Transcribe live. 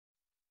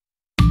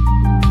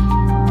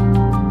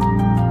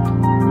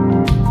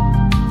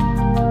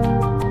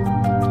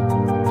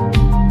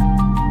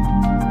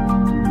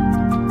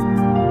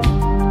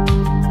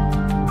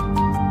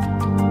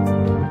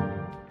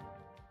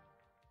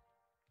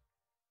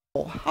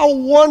How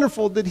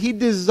wonderful that he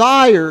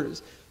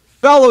desires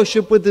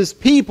fellowship with his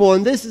people,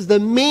 and this is the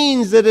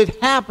means that it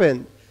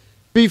happened.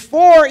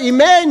 Before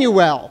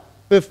Emmanuel,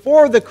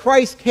 before the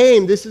Christ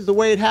came, this is the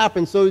way it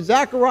happened. So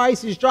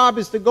Zacharias' job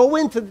is to go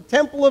into the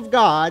temple of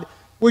God,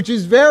 which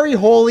is very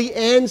holy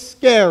and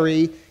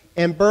scary,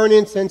 and burn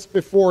incense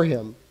before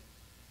him.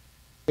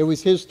 It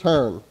was his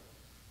turn.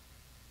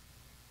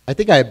 I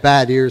think I have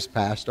bad ears,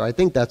 Pastor. I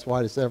think that's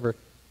why it's never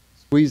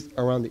squeezed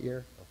around the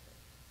ear. Okay.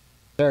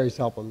 Terry's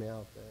helping me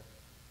out there.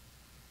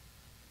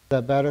 Is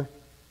that better?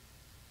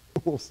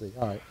 We'll see.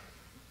 All right.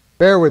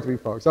 Bear with me,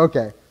 folks.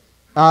 Okay.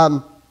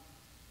 So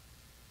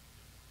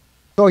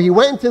he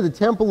went into the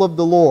temple of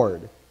the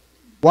Lord,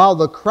 while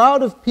the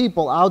crowd of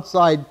people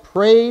outside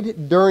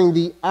prayed during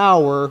the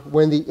hour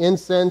when the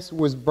incense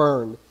was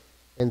burned,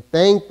 and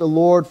thanked the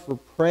Lord for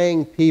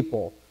praying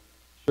people.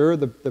 Sure,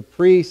 the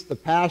priest, the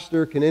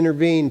pastor can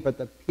intervene, but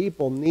the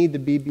people need to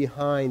be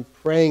behind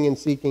praying and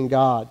seeking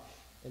God.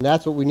 And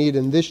that's what we need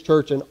in this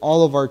church and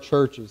all of our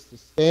churches, to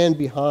stand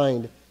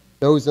behind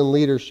those in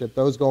leadership,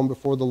 those going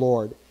before the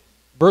Lord.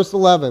 Verse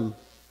 11,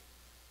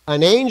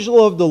 an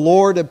angel of the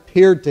Lord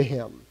appeared to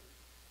him.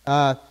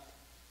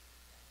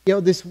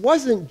 This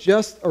wasn't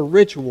just a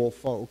ritual,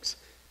 folks.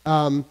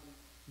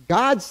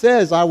 God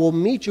says, I will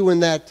meet you in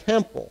that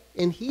temple.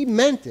 And he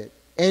meant it.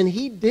 And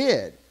he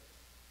did.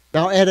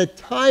 Now, at a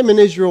time in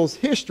Israel's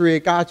history,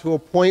 it got to a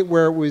point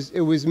where it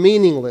was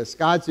meaningless.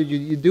 God said,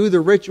 you do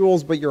the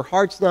rituals, but your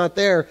heart's not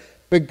there.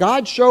 But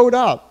God showed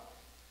up.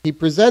 He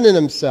presented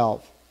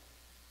himself.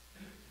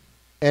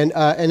 And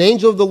an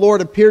angel of the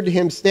Lord appeared to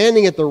him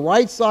standing at the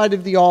right side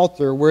of the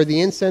altar where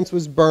the incense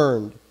was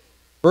burned.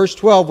 Verse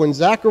 12, when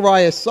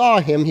Zacharias saw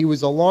him, he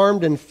was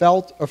alarmed and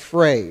felt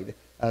afraid.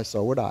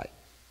 So would I.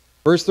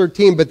 Verse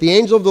 13, but the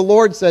angel of the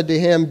Lord said to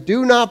him,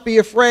 do not be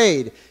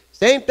afraid.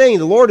 Same thing,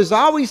 the Lord is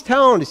always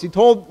telling us. He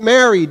told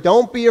Mary,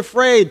 don't be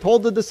afraid.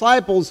 Told the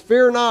disciples,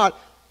 fear not.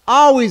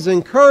 Always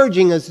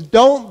encouraging us,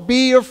 don't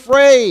be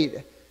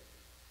afraid.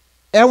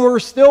 And we're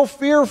still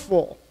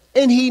fearful.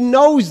 And he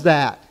knows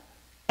that.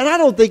 And I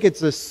don't think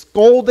it's a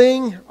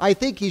scolding. I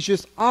think he's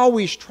just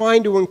always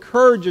trying to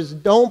encourage us,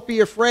 don't be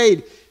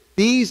afraid.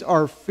 These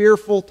are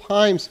fearful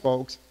times,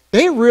 folks.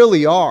 They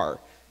really are.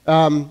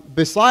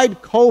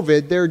 Beside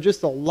COVID, there are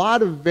just a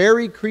lot of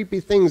very creepy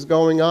things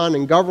going on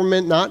in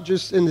government, not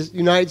just in the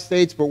United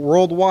States, but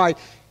worldwide.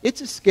 It's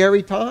a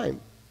scary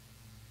time.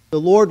 The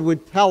Lord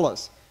would tell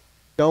us,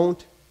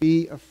 don't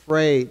be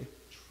afraid.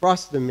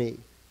 Trust in me.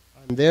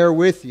 I'm there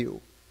with you.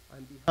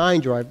 I'm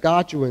behind you. I've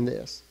got you in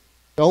this.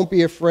 Don't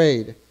be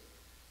afraid.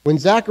 When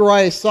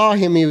Zacharias saw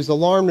him, he was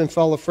alarmed and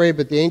fell afraid,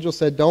 but the angel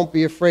said, don't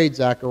be afraid,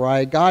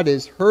 Zachariah. God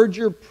has heard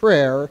your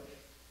prayer,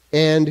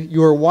 and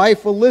your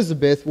wife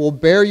Elizabeth will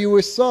bear you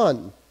a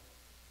son.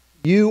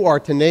 You are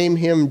to name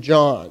him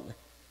John.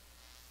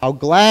 How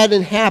glad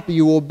and happy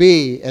you will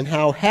be, and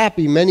how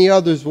happy many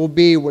others will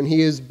be when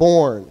he is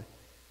born.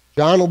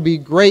 John will be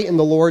great in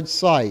the Lord's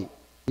sight.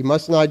 He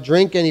must not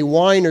drink any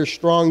wine or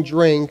strong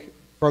drink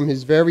from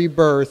his very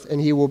birth,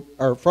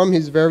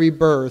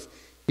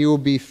 he will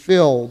be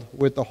filled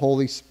with the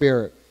Holy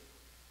Spirit.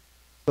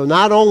 So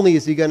not only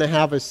is he going to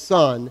have a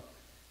son,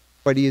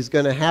 but he is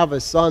going to have a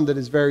son that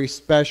is very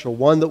special,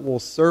 one that will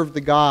serve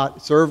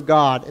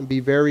God and be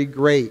very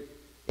great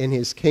in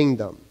his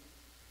kingdom.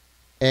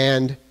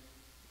 And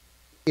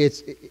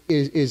it's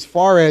as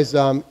far as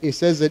it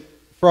says that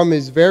from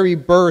his very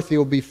birth he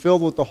will be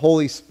filled with the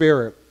Holy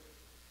Spirit.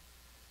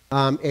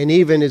 And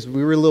even as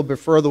we read a little bit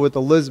further with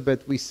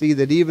Elizabeth, we see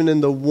that even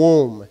in the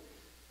womb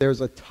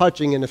there's a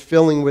touching and a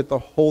filling with the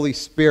Holy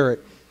Spirit.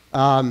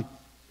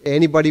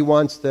 Anybody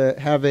wants to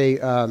have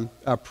a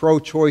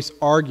pro-choice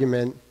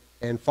argument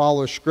and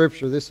follow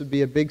Scripture, this would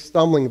be a big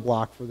stumbling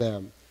block for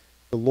them.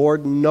 The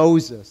Lord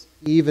knows us,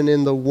 even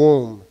in the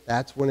womb.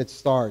 That's when it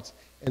starts.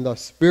 And the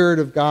Spirit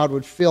of God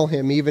would fill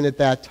him even at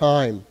that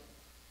time.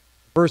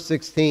 Verse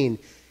 16,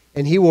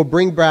 and he will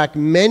bring back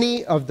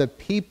many of the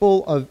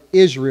people of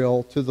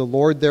Israel to the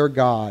Lord their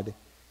God.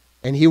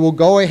 And he will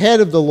go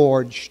ahead of the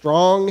Lord,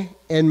 strong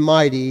and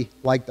mighty,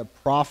 like the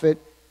prophet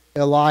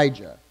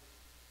Elijah.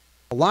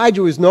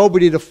 Elijah was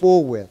nobody to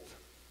fool with.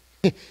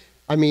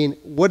 I mean,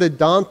 what a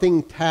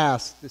daunting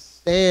task to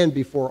stand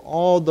before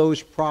all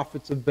those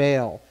prophets of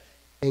Baal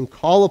and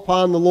call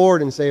upon the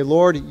Lord and say,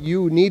 Lord,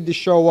 you need to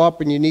show up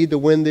and you need to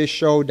win this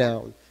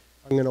showdown.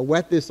 I'm going to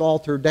wet this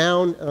altar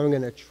down, and I'm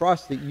going to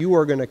trust that you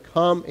are going to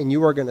come and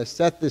you are going to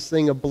set this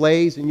thing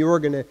ablaze, and you are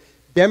going to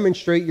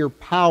demonstrate your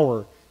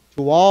power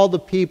to all the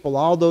people,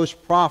 all those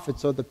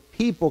prophets, so the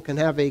people can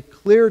have a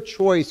clear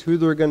choice who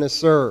they're going to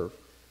serve.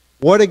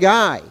 What a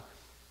guy.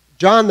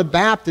 John the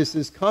Baptist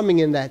is coming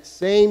in that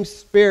same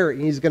spirit,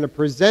 and he's going to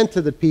present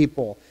to the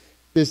people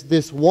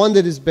this one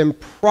that has been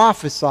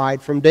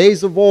prophesied from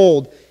days of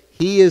old.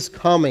 He is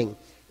coming,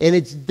 and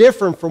it's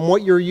different from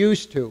what you're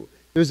used to.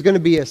 There's going to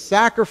be a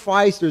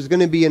sacrifice, there's going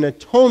to be an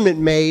atonement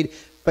made,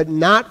 but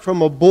not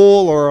from a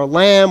bull or a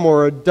lamb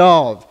or a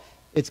dove.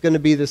 It's going to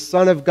be the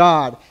Son of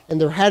God,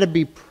 and there had to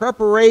be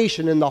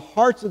preparation in the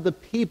hearts of the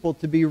people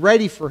to be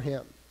ready for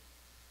him.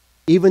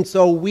 Even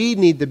so, we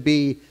need to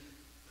be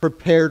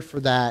prepared for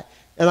that.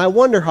 And I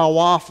wonder how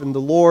often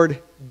the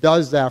Lord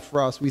does that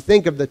for us. We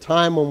think of the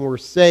time when we're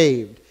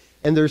saved,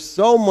 and there's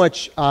so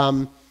much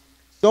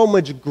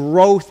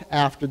growth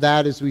after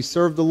that as we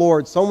serve the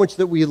Lord, so much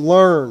that we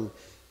learn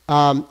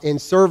in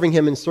serving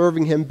Him and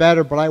serving Him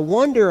better. But I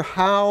wonder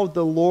how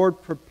the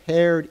Lord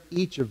prepared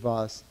each of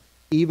us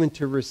even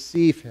to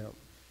receive Him,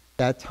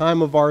 that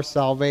time of our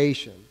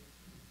salvation.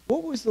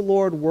 What was the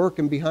Lord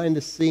working behind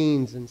the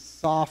scenes and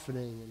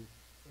softening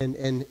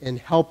and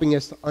helping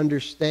us to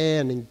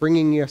understand and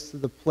bringing us to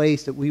the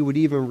place that we would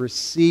even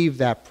receive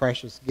that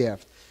precious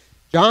gift?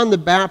 John the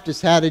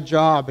Baptist had a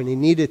job, and he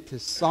needed to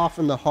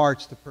soften the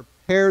hearts to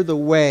prepare the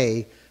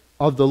way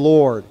of the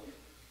Lord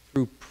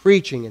through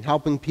preaching and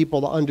helping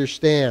people to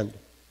understand.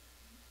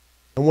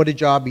 And what a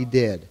job he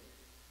did.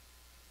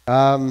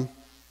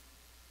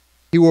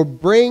 He will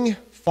bring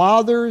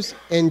fathers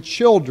and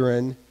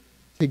children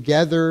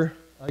together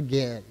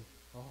again.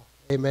 Oh,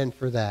 amen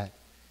for that.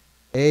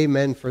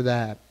 Amen for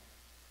that.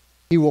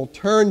 He will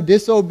turn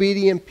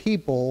disobedient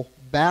people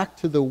back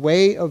to the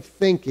way of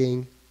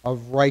thinking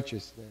of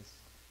righteousness.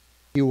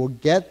 He will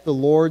get the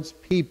Lord's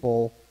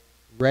people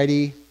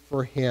ready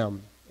for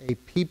Him. A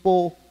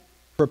people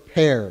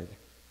prepared.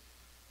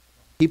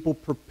 People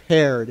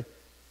prepared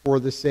for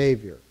the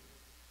Savior.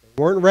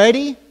 They weren't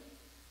ready.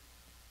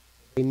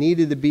 They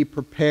needed to be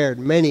prepared.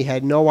 Many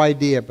had no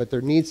idea, but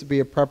there needs to be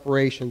a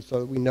preparation so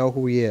that we know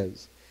who He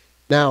is.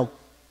 Now,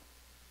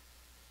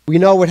 we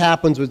know what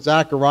happens with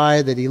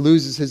Zechariah, that he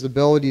loses his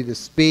ability to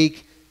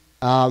speak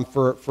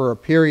for a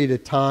period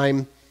of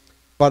time.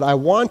 But I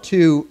want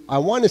to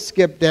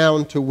skip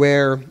down to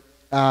where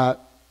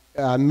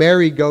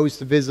Mary goes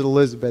to visit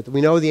Elizabeth.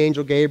 We know the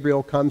angel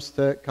Gabriel comes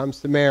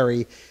to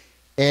Mary,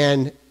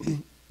 and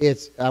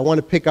I want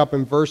to pick up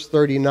in verse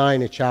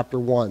 39 of chapter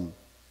 1.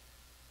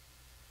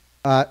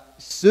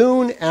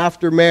 Soon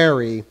after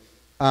Mary,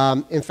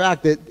 in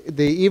fact,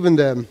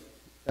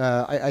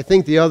 I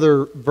think the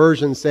other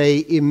versions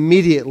say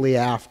immediately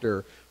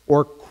after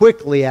or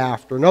quickly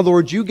after. In other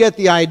words, you get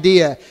the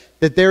idea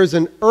that there's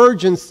an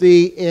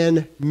urgency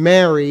in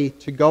Mary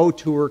to go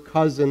to her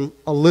cousin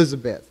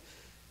Elizabeth.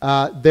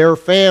 Their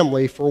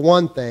family, for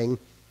one thing,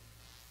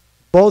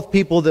 both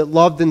people that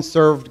loved and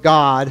served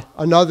God,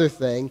 another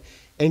thing,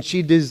 and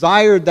she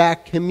desired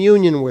that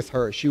communion with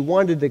her. She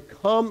wanted to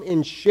come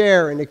and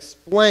share and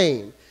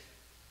explain.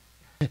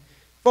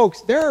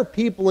 Folks, there are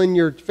people in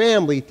your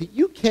family that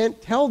you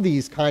can't tell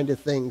these kind of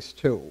things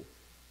to.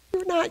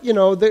 You're not,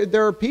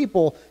 there are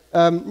people,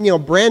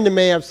 Brandon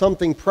may have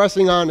something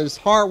pressing on his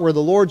heart where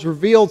the Lord's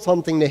revealed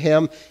something to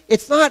him.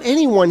 It's not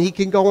anyone he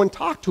can go and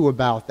talk to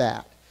about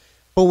that.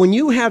 But when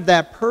you have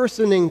that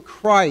person in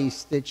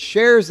Christ that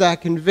shares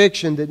that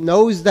conviction, that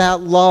knows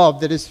that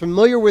love, that is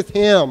familiar with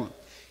Him,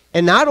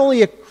 and not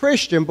only a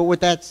Christian, but with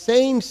that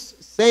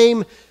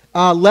same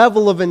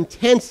level of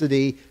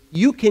intensity,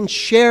 you can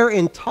share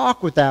and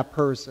talk with that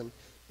person.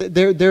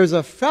 There's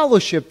a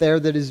fellowship there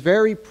that is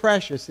very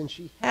precious, and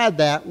she had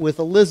that with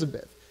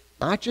Elizabeth.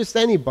 Not just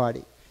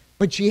anybody.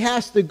 But she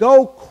has to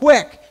go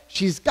quick.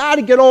 She's got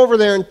to get over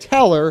there and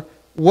tell her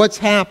what's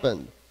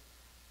happened.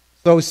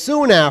 So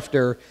soon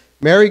after,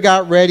 Mary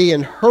got ready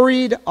and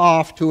hurried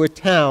off to a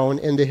town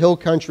in the hill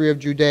country of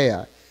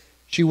Judea.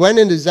 She went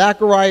into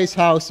Zechariah's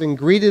house and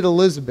greeted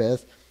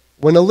Elizabeth.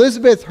 When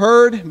Elizabeth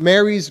heard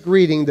Mary's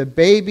greeting, the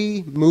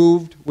baby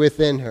moved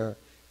within her.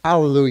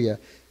 Hallelujah.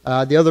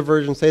 The other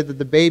versions say that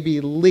the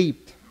baby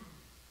leaped.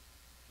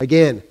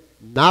 Again,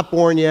 not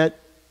born yet,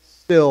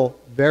 still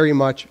very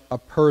much a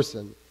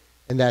person.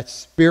 And that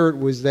spirit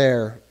was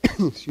there.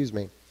 Excuse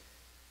me.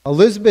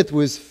 Elizabeth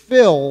was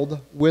filled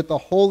with the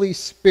Holy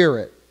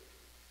Spirit.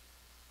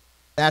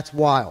 That's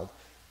wild.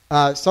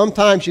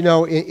 Sometimes,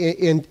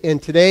 in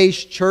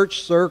today's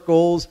church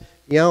circles,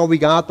 we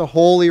got the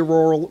holy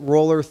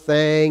roller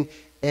thing,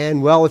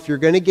 and if you're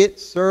going to get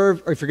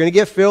served, or if you're going to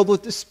get filled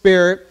with the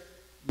Spirit,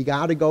 you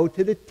got to go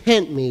to the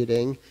tent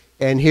meeting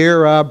and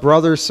hear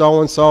brother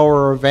so-and-so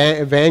or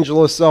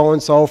evangelist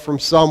so-and-so from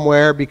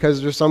somewhere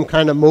because there's some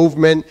kind of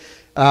movement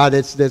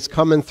that's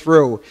coming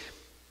through.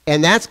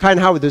 And that's kind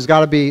of how there's got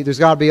to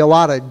be a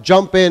lot of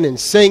jumping and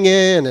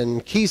singing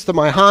and keys to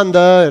my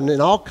Honda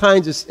and all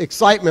kinds of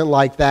excitement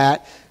like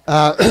that.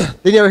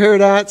 Did you ever hear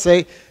that?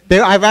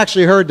 I've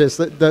actually heard this.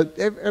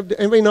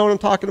 Anybody know what I'm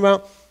talking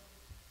about?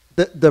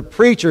 The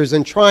preachers,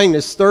 in trying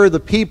to stir the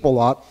people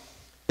up,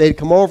 they'd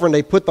come over and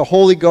they put the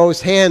Holy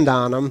Ghost hand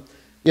on them,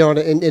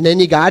 and then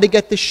you got to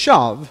get the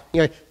shove.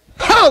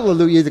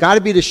 Hallelujah! It's got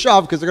to be the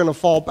shove because they're going to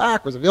fall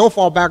backwards. If you don't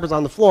fall backwards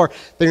on the floor,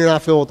 then you're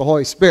not filled with the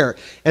Holy Spirit.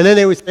 And then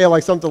they would say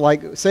something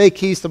like, "Say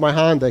keys to my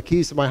Honda,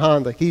 keys to my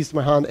Honda, keys to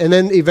my Honda," and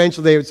then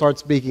eventually they would start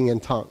speaking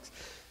in tongues.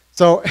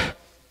 So,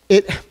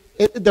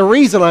 the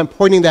reason I'm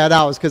pointing that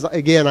out is because,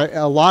 again,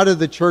 a lot of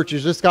the church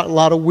has just gotten a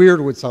lot of weird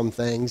with some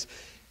things.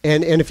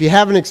 And if you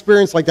have an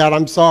experience like that,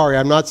 I'm sorry.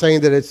 I'm not saying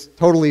that it's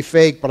totally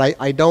fake, but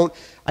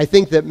I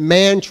think that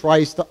man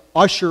tries to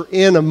usher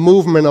in a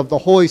movement of the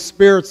Holy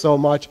Spirit so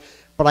much.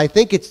 but I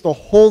think it's the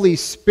Holy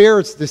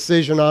Spirit's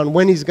decision on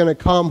when he's going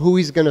to come, who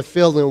he's going to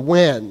fill, and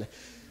when.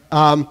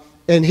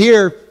 And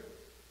here,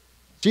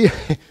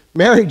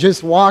 Mary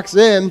just walks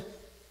in.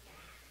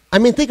 I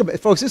mean, think about it,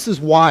 folks, this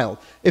is wild.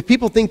 If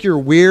people think you're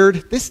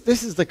weird, this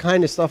is the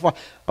kind of stuff.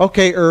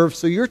 Okay, Irv,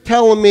 so you're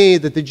telling me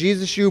that the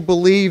Jesus you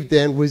believed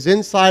in was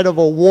inside of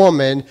a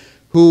woman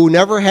who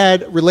never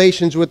had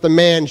relations with a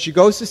man. She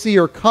goes to see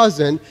her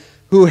cousin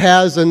who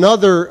has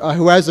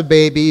who has a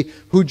baby,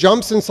 who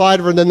jumps inside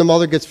of her, and then the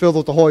mother gets filled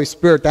with the Holy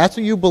Spirit. That's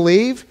what you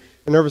believe?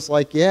 And Irv's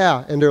like,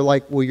 yeah. And they're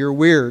like, well, you're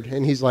weird.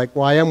 And he's like,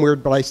 well, I am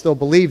weird, but I still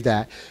believe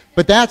that.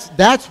 But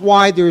that's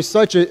why there's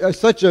such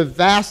a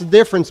vast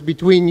difference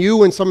between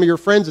you and some of your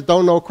friends that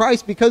don't know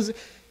Christ, because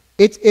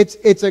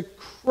it's a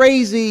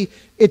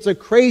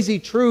crazy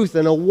truth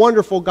and a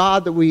wonderful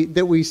God that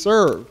we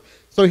serve.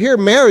 So here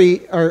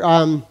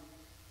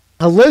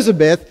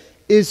Elizabeth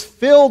is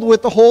filled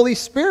with the Holy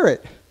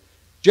Spirit,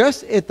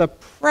 just at the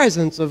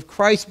presence of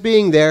Christ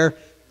being there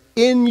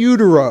in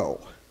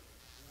utero.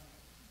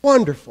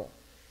 Wonderful.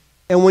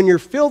 And when you're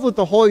filled with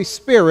the Holy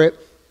Spirit,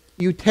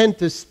 you tend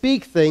to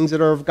speak things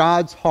that are of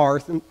God's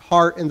heart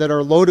and that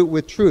are loaded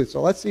with truth. So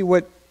let's see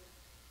what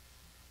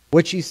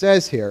she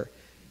says here.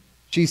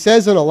 She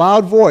says in a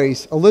loud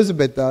voice,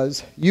 Elizabeth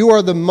does, "You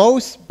are the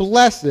most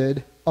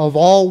blessed of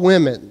all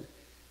women,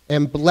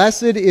 and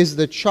blessed is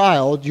the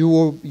child you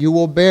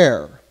will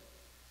bear.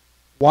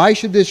 Why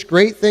should this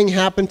great thing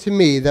happen to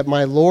me, that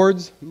my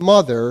Lord's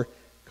mother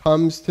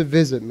comes to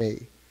visit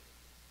me?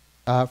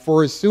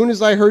 For as soon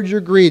as I heard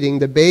your greeting,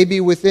 the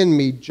baby within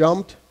me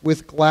jumped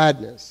with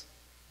gladness.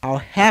 How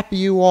happy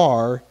you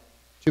are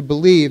to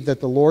believe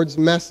that the Lord's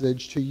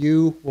message to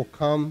you will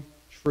come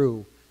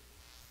true."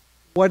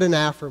 What an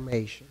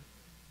affirmation.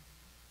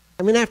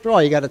 I mean, after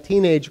all, you got a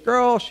teenage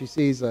girl. She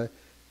sees an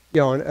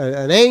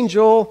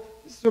angel.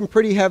 This is some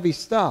pretty heavy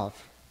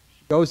stuff.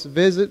 She goes to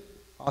visit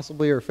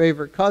possibly her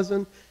favorite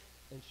cousin,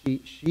 and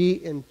she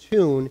in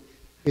tune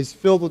is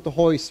filled with the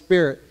Holy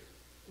Spirit.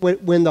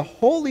 When the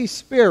Holy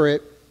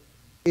Spirit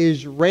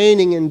is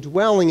reigning and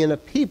dwelling in a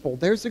people,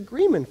 there's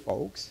agreement,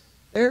 folks.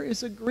 There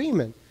is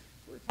agreement.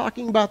 We were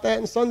talking about that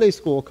in Sunday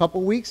school a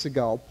couple weeks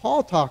ago.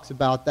 Paul talks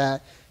about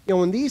that.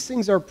 When these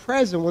things are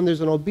present, when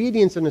there's an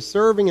obedience and a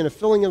serving and a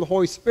filling of the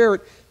Holy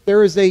Spirit,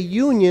 there is a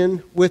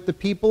union with the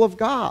people of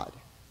God.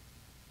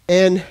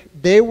 And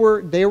they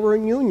were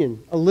in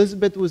union.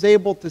 Elizabeth was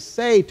able to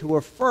say, to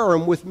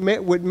affirm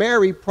what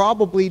Mary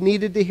probably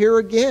needed to hear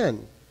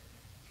again,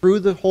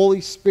 through the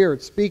Holy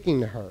Spirit speaking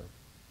to her.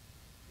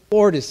 The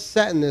Lord is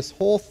setting this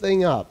whole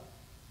thing up.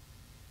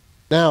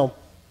 Now,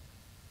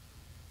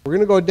 we're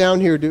going to go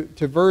down here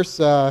to verse,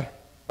 here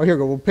we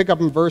go. We'll pick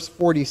up in verse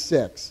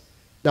 46.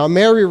 Now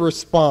Mary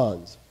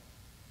responds.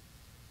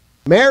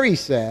 Mary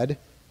said,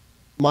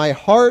 "My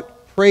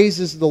heart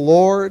praises the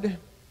Lord.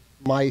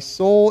 My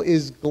soul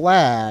is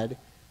glad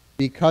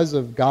because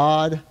of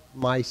God,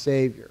 my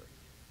Savior."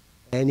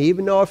 And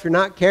even though if you're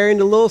not carrying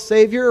the little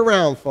Savior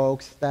around,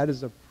 folks, that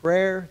is a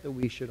prayer that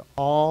we should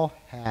all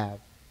have.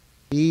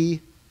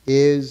 He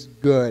is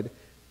good.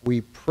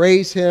 We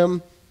praise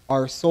Him.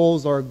 Our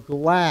souls are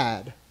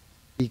glad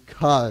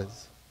because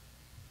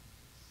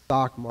the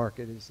stock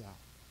market is out.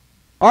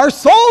 Our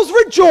souls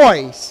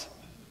rejoice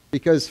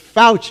because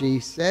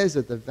Fauci says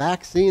that the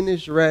vaccine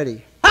is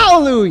ready.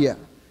 Hallelujah!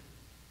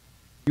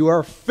 You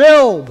are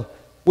filled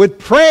with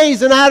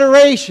praise and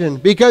adoration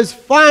because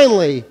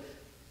finally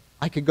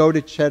I could go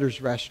to Cheddar's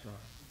restaurant.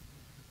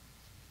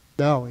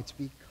 No, it's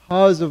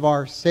because of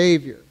our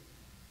Savior.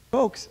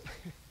 Folks,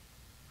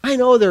 I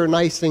know there are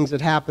nice things that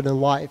happen in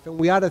life, and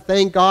we ought to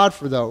thank God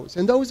for those,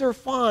 and those are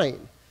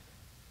fine.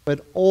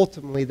 But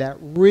ultimately, that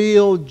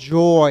real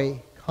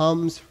joy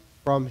comes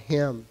from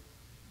Him.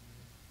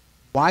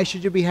 Why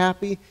should you be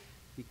happy?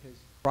 Because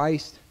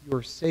Christ,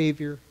 your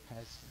Savior,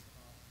 has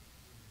come.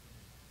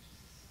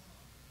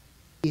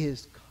 He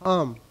has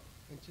come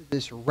into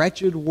this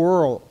wretched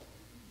world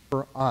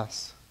for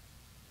us.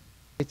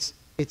 It's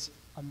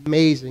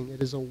amazing.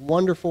 It is a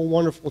wonderful,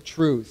 wonderful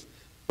truth.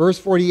 Verse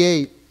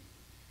 48,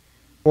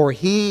 "For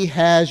He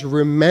has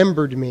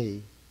remembered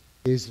me,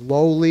 His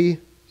lowly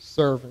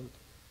servant."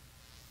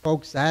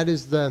 Folks, that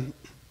is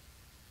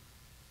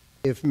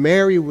if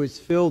Mary was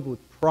filled with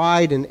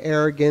pride and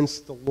arrogance,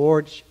 the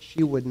Lord,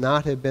 she would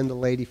not have been the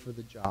lady for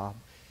the job.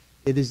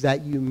 It is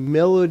that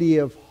humility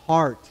of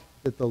heart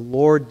that the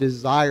Lord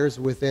desires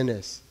within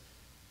us,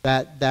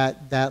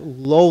 that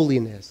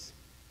lowliness.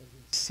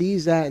 He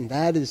sees that, and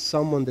that is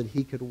someone that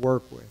He could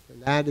work with,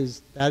 and that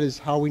is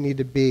how we need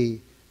to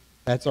be.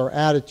 That's our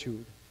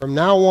attitude. From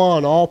now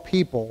on, all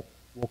people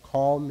will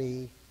call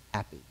me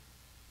happy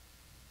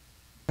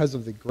because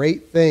of the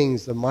great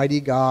things the mighty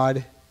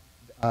God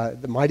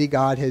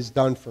has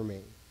done for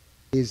me.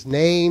 His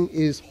name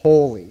is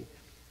holy.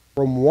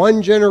 From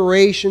one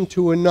generation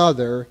to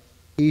another,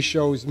 He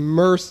shows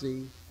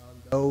mercy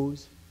on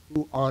those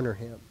who honor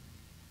Him.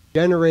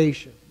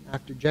 Generation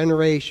after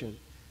generation.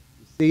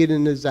 You see it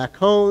in the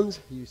Zaccones,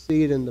 you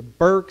see it in the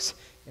Burks,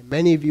 And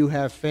many of you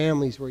have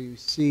families where you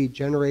see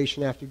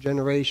generation after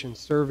generation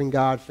serving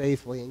God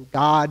faithfully, and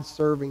God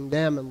serving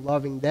them and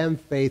loving them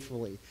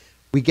faithfully.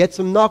 We get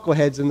some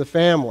knuckleheads in the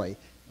family.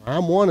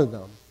 I'm one of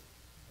them.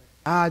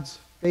 God's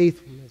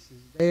faithfulness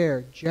is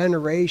there,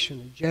 generation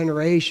to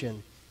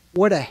generation.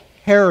 What a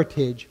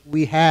heritage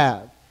we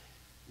have.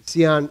 You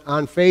see on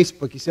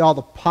Facebook, you see all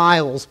the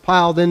piles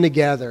piled in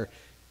together.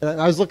 And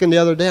I was looking the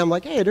other day, I'm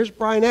like, hey, there's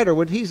Brian Etter,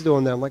 what he's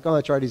doing there. I'm like, oh,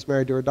 that's right, he's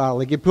married to her daughter.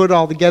 Like, you put it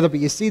all together, but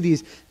you see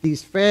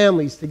these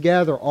families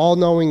together, all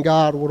knowing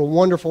God. What a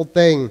wonderful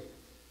thing.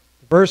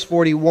 Verse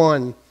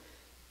 41,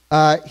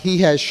 he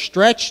has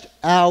stretched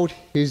out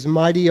his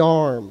mighty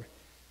arm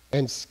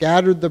and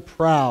scattered the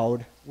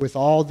proud with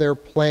all their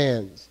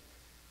plans.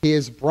 He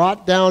has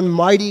brought down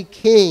mighty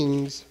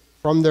kings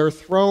from their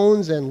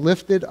thrones and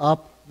lifted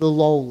up the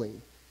lowly.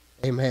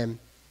 Amen.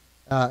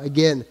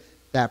 Again,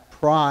 that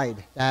pride,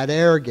 that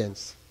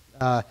arrogance.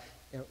 I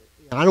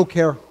don't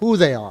care who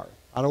they are.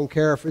 I don't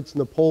care if it's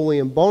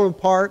Napoleon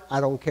Bonaparte. I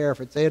don't care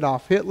if it's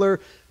Adolf Hitler.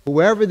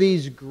 Whoever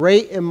these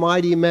great and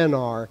mighty men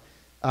are,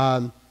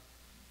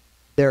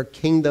 their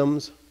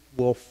kingdoms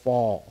will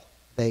fall.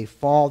 They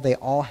fall. They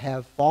all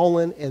have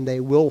fallen, and they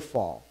will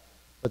fall.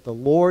 But the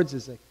Lord's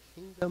is a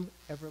kingdom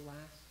everlasting.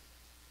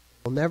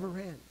 It will never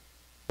end.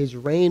 His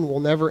reign will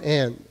never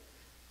end.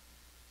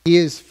 He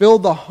has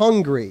filled the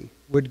hungry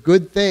with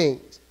good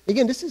things.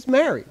 Again, this is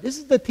Mary. This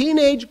is the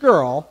teenage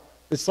girl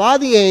that saw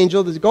the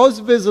angel, that goes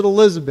to visit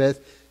Elizabeth.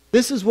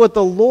 This is what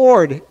the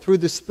Lord, through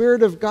the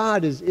Spirit of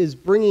God, is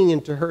bringing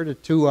into her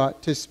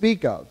to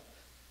speak of.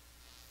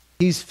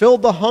 He's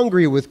filled the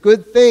hungry with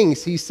good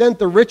things. He sent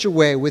the rich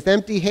away with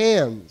empty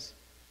hands.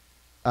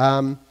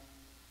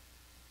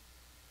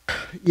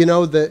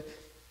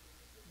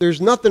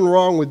 There's nothing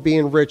wrong with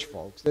being rich,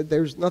 folks.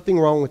 There's nothing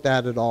wrong with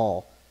that at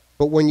all.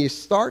 But when you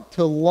start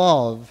to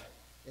love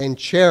and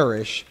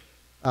cherish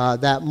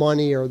that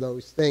money or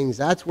those things,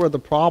 that's where the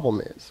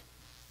problem is.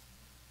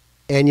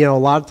 And, a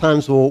lot of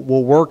times we'll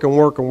work and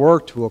work and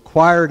work to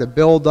acquire, to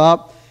build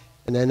up,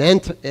 and then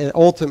and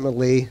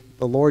ultimately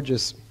the Lord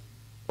just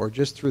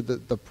through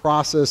the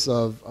process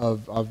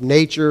of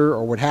nature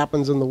or what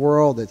happens in the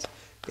world, it's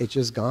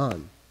just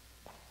gone.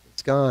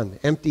 It's gone,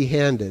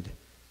 empty-handed.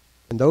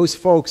 And those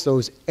folks,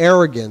 those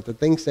arrogant that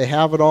thinks they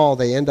have it all,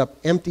 they end up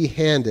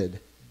empty-handed.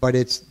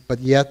 But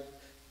yet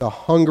the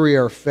hungry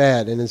are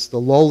fed, and it's the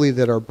lowly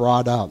that are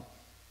brought up.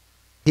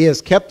 He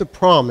has kept a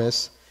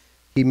promise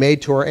he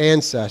made to our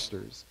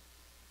ancestors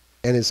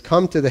and has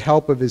come to the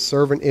help of his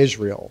servant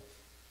Israel.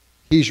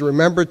 He's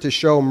remembered to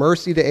show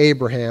mercy to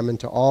Abraham and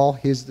to all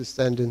his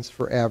descendants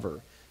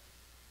forever.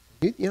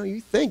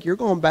 You think you're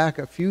going back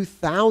a few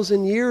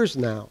thousand years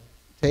now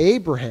to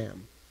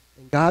Abraham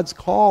and God's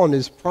call and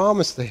his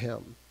promise to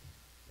him.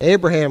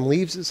 Abraham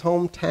leaves his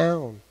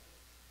hometown.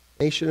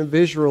 The nation of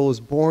Israel is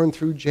born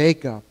through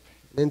Jacob,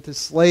 into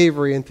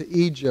slavery, into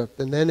Egypt,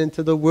 and then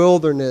into the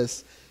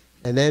wilderness.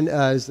 And then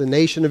as the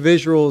nation of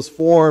Israel is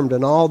formed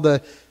and all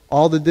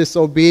the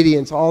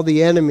disobedience, all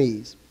the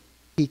enemies,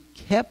 he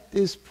kept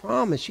his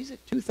promise. She's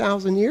at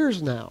 2,000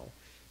 years now.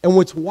 And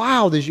what's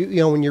wild is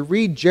when you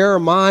read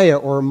Jeremiah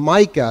or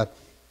Micah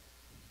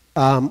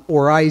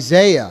or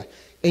Isaiah,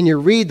 and you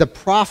read the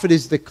prophet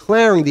is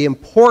declaring the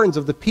importance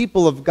of the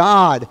people of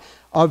God,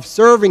 of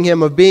serving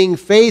him, of being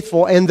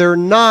faithful, and they're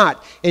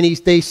not. And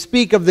they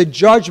speak of the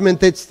judgment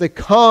that's to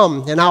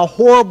come and how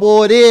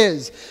horrible it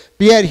is.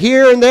 But yet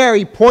here and there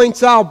he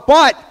points out,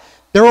 but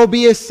there will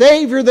be a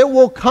Savior that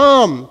will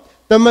come.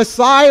 The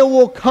Messiah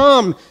will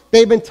come.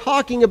 They've been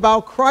talking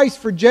about Christ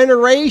for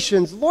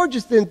generations. The Lord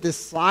just didn't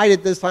decide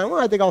at this time,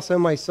 well, I think I'll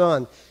send my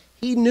son.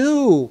 He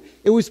knew.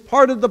 It was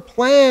part of the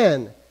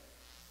plan.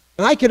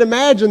 And I can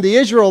imagine the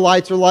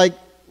Israelites are like,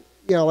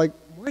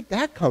 where'd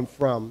that come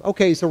from?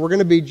 Okay, so we're going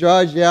to be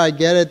judged. Yeah, I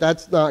get it.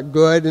 That's not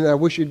good, and I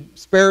wish you'd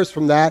spare us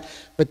from that.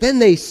 But then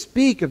they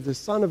speak of the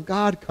Son of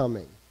God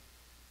coming.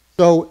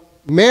 So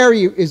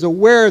Mary is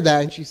aware of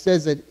that, and she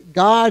says that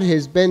God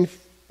has been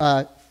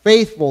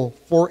faithful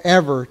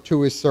forever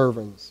to his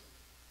servants.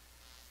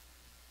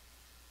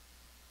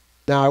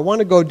 Now, I want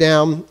to go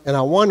down, and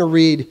I want to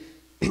read,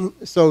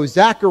 so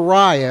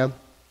Zechariah,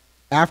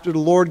 after the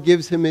Lord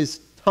gives him his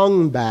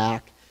tongue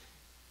back,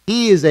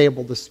 he is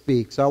able to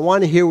speak. So I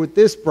want to hear what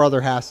this brother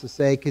has to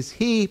say, because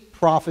he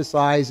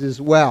prophesies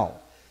as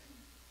well.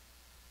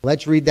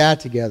 Let's read that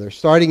together,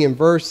 starting in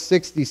verse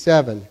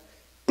 67.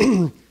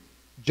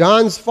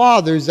 John's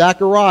father,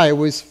 Zechariah,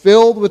 was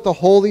filled with the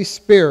Holy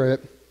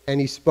Spirit,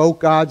 and he spoke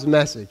God's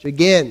message.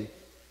 Again,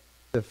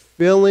 the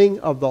filling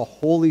of the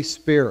Holy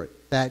Spirit,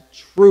 that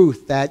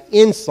truth, that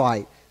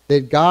insight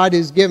that God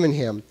has given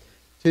him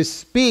to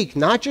speak,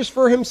 not just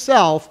for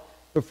himself,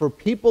 but for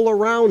people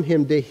around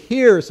him to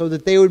hear, so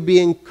that they would be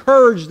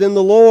encouraged in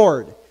the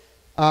Lord.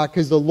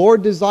 Because the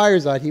Lord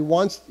desires that. He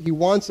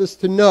wants us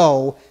to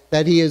know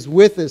that he is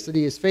with us, that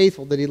he is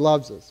faithful, that he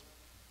loves us.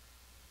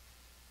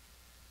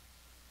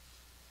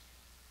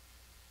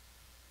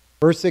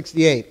 Verse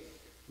 68.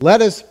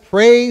 Let us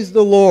praise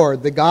the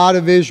Lord, the God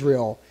of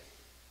Israel.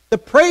 The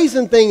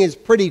praising thing is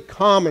pretty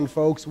common,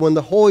 folks, when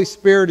the Holy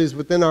Spirit is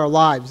within our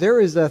lives. There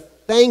is a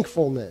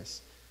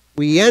thankfulness.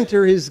 We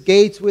enter his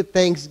gates with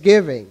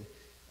thanksgiving.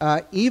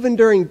 Even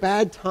during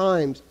bad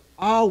times,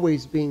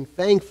 always being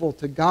thankful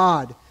to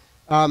God.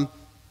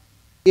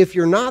 If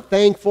you're not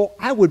thankful,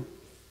 I would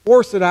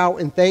force it out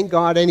and thank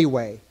God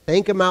anyway.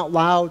 Thank him out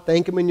loud.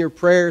 Thank him in your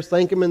prayers.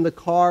 Thank him in the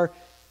car.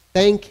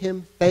 Thank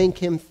him, thank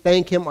him,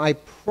 thank him. I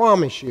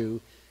promise you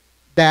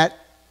that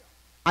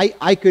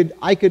I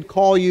could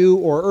call you,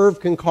 or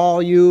Irv can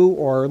call you,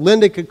 or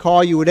Linda could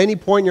call you at any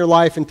point in your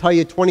life and tell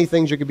you 20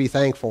 things you could be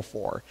thankful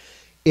for.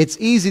 It's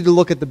easy to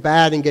look at the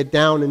bad and get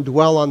down and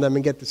dwell on them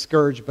and get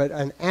discouraged, but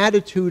an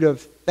attitude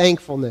of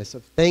thankfulness,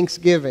 of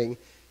thanksgiving,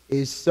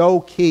 is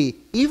so key.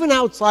 Even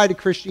outside of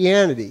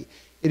Christianity,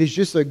 it is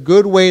just a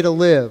good way to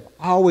live,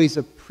 always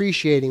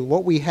appreciating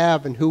what we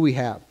have and who we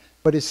have,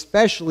 but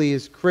especially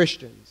as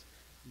Christians,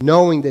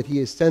 knowing that he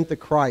is sent to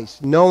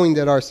Christ, knowing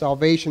that our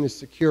salvation is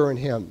secure in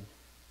him.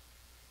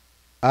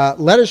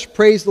 Let us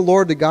praise the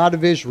Lord, the God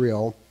of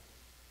Israel.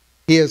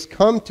 He has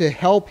come to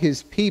help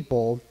his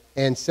people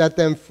and set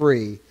them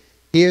free.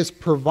 He has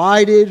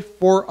provided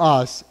for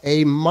us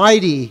a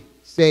mighty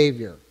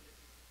Savior.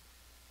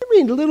 I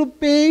mean, the little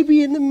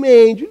baby in the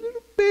manger,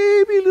 little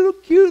baby, little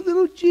cute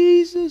little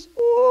Jesus.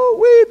 Oh,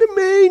 way in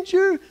the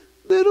manger,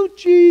 little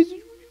Jesus.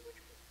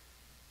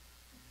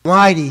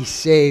 Mighty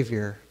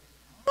Savior.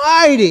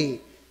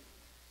 Mighty.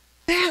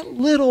 That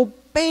little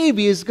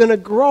baby is going to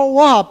grow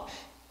up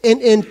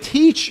and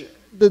teach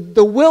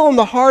the will and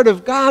the heart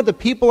of God, the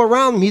people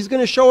around him. He's going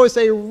to show us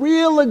a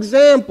real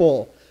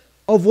example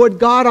of what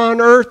God on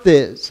earth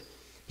is.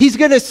 He's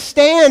going to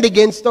stand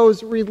against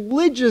those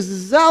religious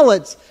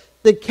zealots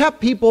that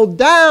kept people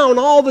down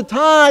all the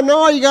time.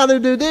 No, you got to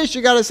do this,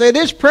 you got to say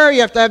this prayer,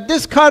 you have to have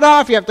this cut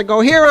off, you have to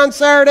go here on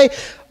Saturday.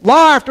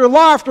 Law after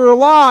law after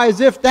law, as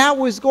if that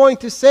was going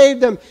to save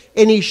them.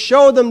 And he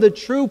showed them the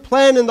true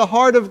plan in the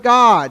heart of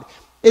God.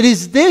 It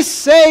is this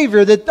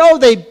Savior that though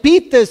they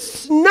beat the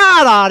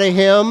snot out of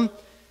him,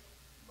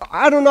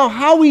 I don't know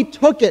how he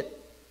took it.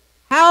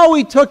 How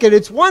he took it.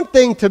 It's one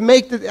thing to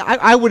make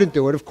I wouldn't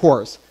do it, of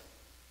course.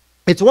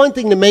 It's one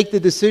thing to make the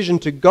decision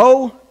to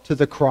go to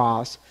the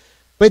cross,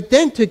 but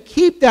then to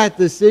keep that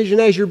decision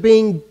as you're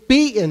being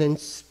beaten and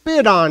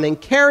spit on and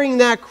carrying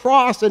that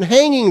cross and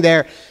hanging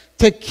there,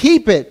 to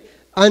keep it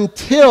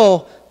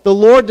until the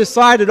Lord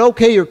decided,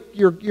 okay,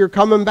 you're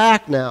coming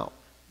back now.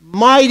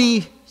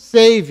 Mighty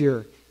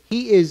Savior.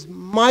 He is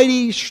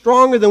mighty,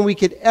 stronger than we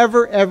could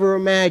ever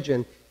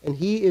imagine. And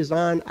he is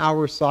on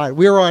our side.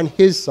 We're on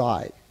his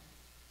side.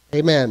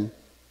 Amen.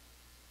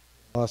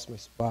 Lost my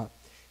spot.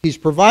 He's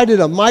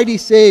provided a mighty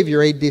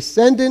Savior, a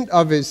descendant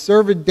of his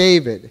servant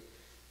David.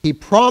 He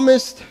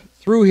promised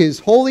through his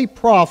holy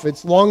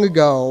prophets long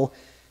ago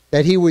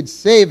that he would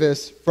save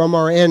us from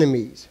our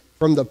enemies,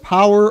 from the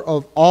power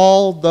of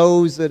all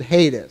those that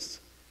hate us.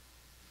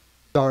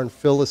 Darn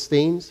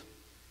Philistines.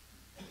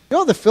 You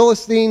know, the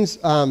Philistines,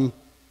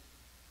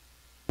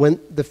 when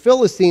the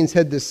Philistines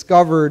had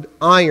discovered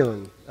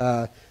iron,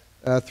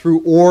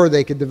 through ore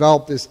they could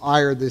develop this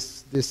iron,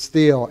 this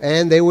steel,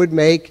 and they would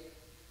make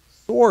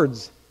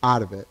swords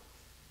out of it.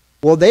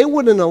 Well, they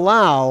wouldn't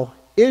allow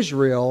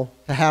Israel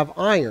to have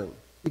iron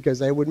because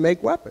they would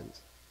make weapons.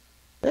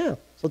 Yeah,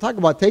 so talk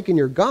about taking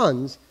your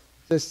guns.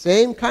 It's the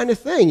same kind of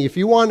thing. If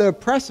you want to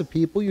oppress a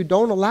people, you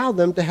don't allow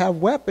them to have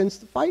weapons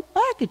to fight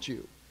back at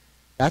you.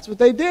 That's what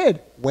they did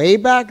way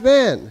back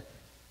then.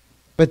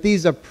 But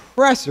these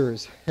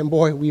oppressors, and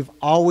boy, we've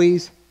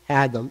always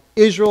had them.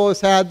 Israel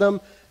has had them.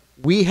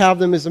 We have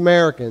them as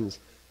Americans.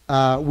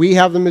 We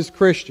have them as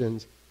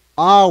Christians.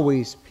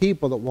 Always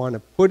people that want to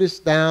put us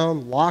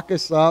down, lock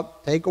us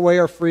up, take away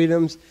our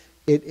freedoms.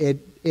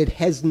 It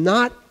has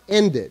not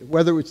ended.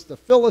 Whether it's the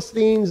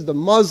Philistines, the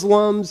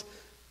Muslims,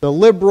 the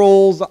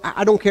liberals,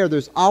 I don't care.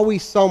 There's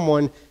always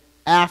someone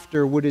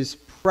after what is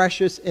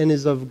precious and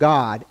is of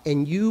God.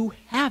 And you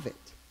have it.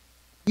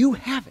 You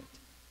have it.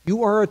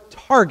 You are a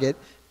target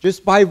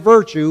just by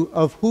virtue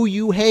of who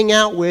you hang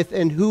out with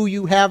and who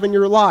you have in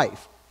your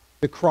life.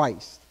 The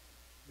Christ.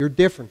 You're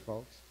different,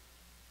 folks.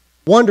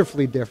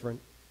 Wonderfully different,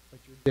 but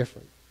you're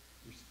different.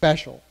 You're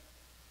special.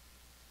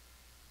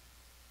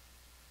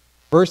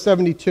 Verse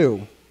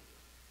 72.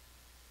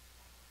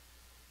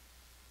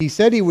 He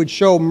said he would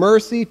show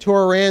mercy to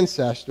our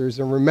ancestors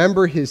and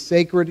remember his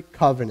sacred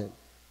covenant.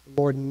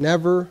 The Lord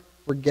never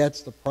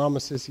forgets the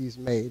promises he's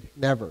made.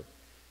 Never.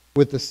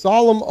 With the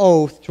solemn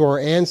oath to our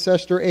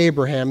ancestor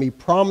Abraham, he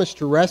promised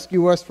to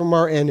rescue us from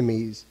our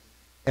enemies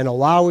and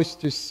allow us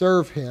to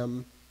serve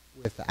him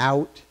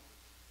without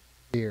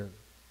fear.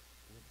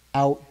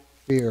 Without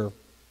fear.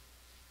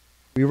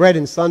 We read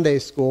in Sunday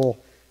school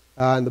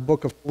in the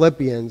book of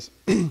Philippians,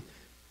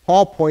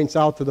 Paul points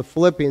out to the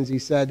Philippians, he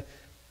said,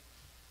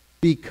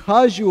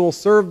 because you will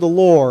serve the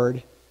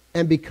Lord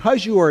and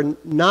because you are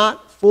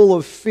not full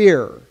of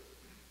fear,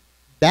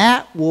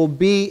 that will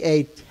be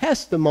a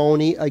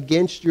testimony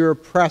against your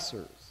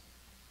oppressors.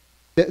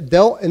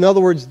 In other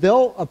words,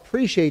 they'll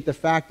appreciate the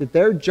fact that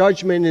their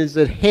judgment is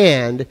at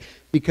hand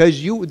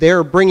because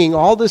they're bringing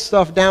all this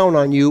stuff down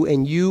on you,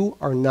 and you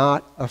are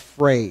not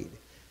afraid.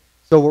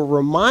 So it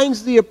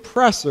reminds the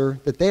oppressor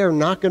that they are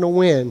not going to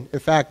win. In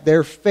fact,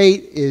 their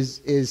fate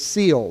is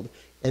sealed,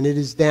 and it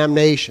is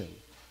damnation.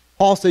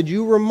 Paul said,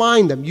 you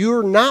remind them.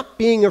 You're not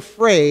being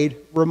afraid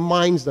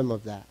reminds them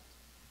of that.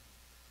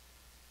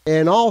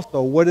 And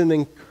also, what an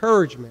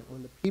encouragement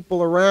when the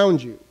people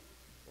around you,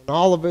 when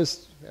all of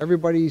us,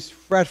 everybody's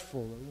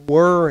fretful and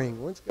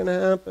worrying. What's going to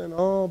happen?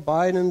 Oh,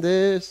 Biden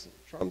this,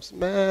 Trump's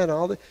mad,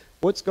 all this.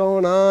 What's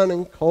going on,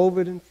 and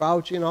COVID and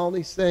Fauci and all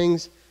these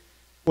things.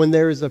 When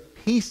there is a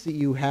peace that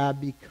you have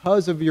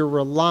because of your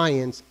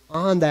reliance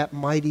on that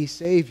mighty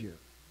Savior.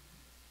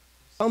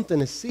 Something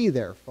to see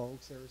there,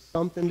 folks. There is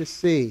something to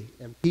see.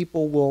 And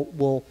people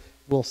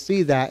will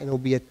see that, and it will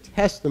be a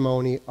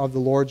testimony of the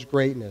Lord's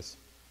greatness.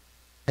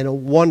 And a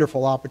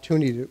wonderful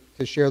opportunity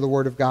to share the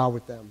Word of God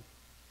with them.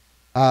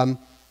 And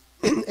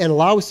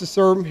allow us to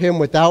serve Him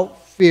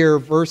without fear,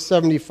 verse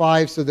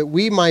 75, so that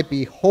we might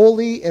be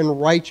holy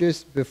and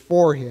righteous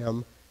before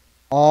Him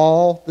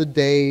all the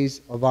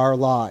days of our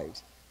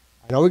lives.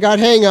 I know we got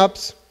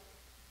hang-ups.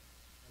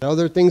 I know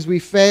there are things we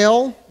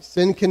fail.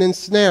 Sin can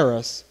ensnare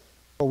us.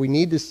 But we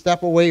need to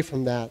step away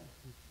from that.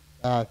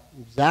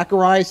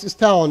 Zacharias is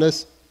telling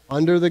us,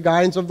 under the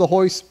guidance of the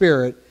Holy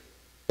Spirit,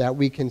 that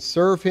we can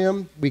serve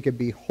Him, we can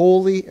be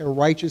holy and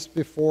righteous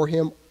before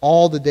Him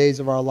all the days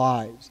of our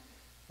lives.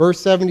 Verse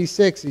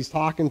 76, he's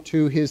talking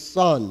to his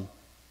son.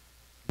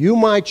 You,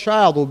 my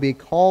child, will be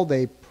called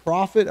a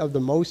prophet of the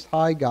Most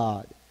High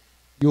God.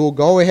 You will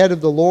go ahead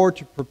of the Lord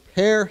to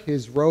prepare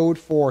His road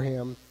for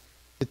Him,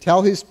 to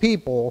tell His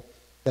people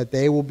that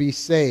they will be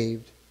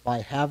saved by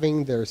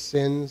having their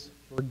sins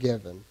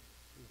forgiven.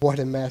 What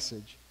a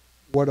message.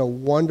 What a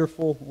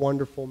wonderful,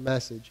 wonderful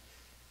message.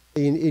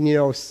 And you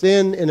know,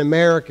 sin in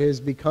America has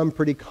become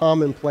pretty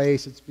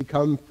commonplace. It's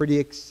become pretty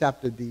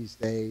accepted these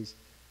days.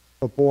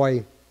 But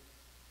boy,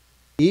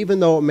 even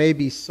though it may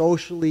be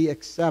socially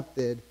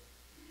accepted,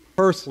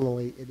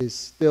 personally, it is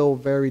still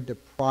very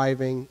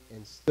depriving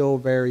and still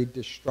very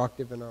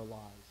destructive in our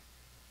lives.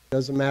 It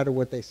doesn't matter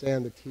what they say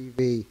on the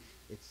TV.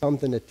 It's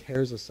something that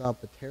tears us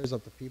up. It tears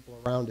up the people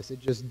around us. It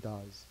just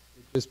does.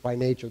 It just by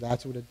nature,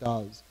 that's what it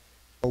does.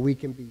 But we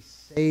can be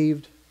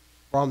saved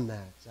from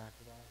that, Zacharias,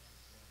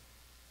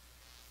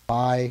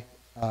 by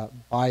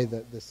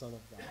the Son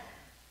of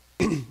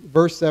God.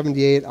 Verse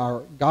 78,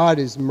 our God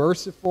is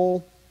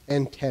merciful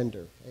and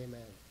tender. Amen.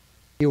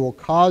 He will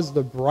cause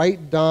the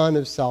bright dawn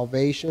of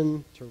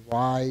salvation to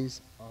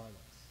rise on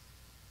us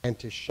and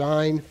to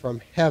shine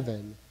from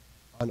heaven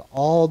on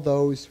all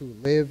those who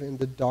live in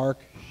the dark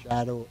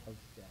shadow of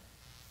death.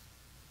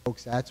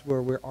 Folks, that's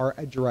where our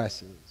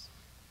address is.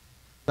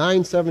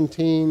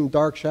 917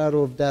 Dark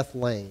Shadow of Death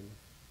Lane,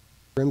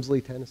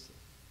 Grimsley, Tennessee.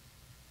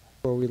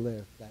 That's where we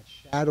live. That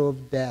shadow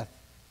of death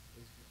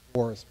is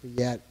before us, but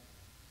yet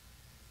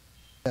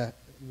the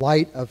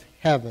light of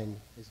heaven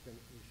is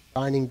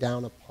shining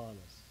down upon us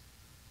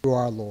through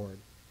our Lord,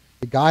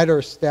 to guide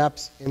our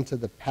steps into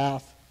the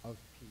path of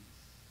peace.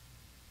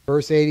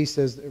 Verse 80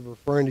 says,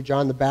 referring to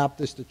John the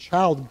Baptist, the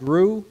child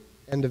grew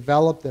and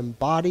developed in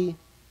body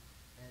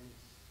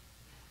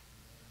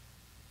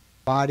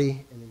and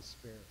in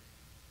spirit.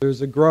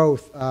 There's a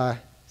growth.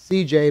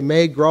 CJ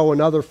may grow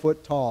another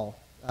foot tall.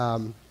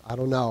 I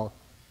don't know.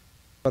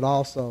 But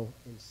also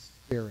in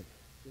spirit.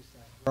 Just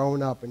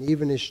growing up, and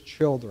even his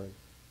children,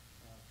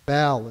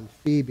 Belle and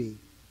Phoebe,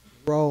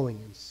 growing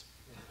in spirit.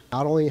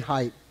 Not only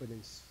height, but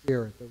in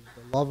spirit. The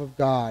love of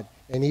God.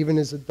 And even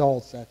as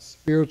adults, that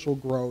spiritual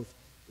growth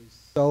is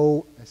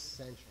so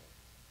essential.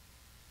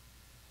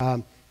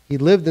 He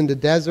lived in the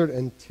desert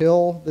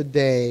until the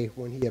day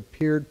when he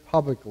appeared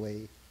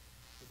publicly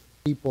to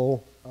the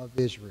people of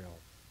Israel.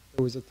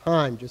 There was a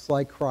time, just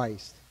like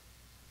Christ,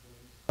 when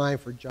it was time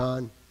for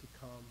John to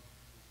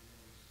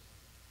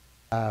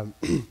come.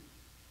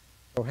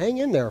 So hang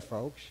in there,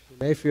 folks. You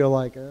may feel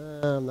like,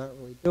 I'm not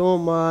really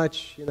doing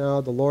much. You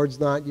know, the Lord's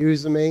not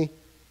using me.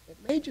 It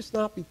may just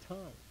not be time.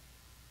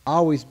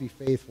 Always be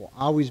faithful.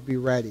 Always be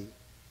ready.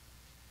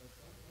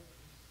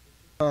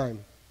 Time.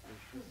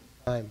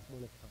 Time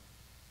when it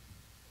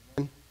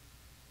comes.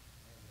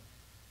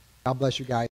 God bless you guys.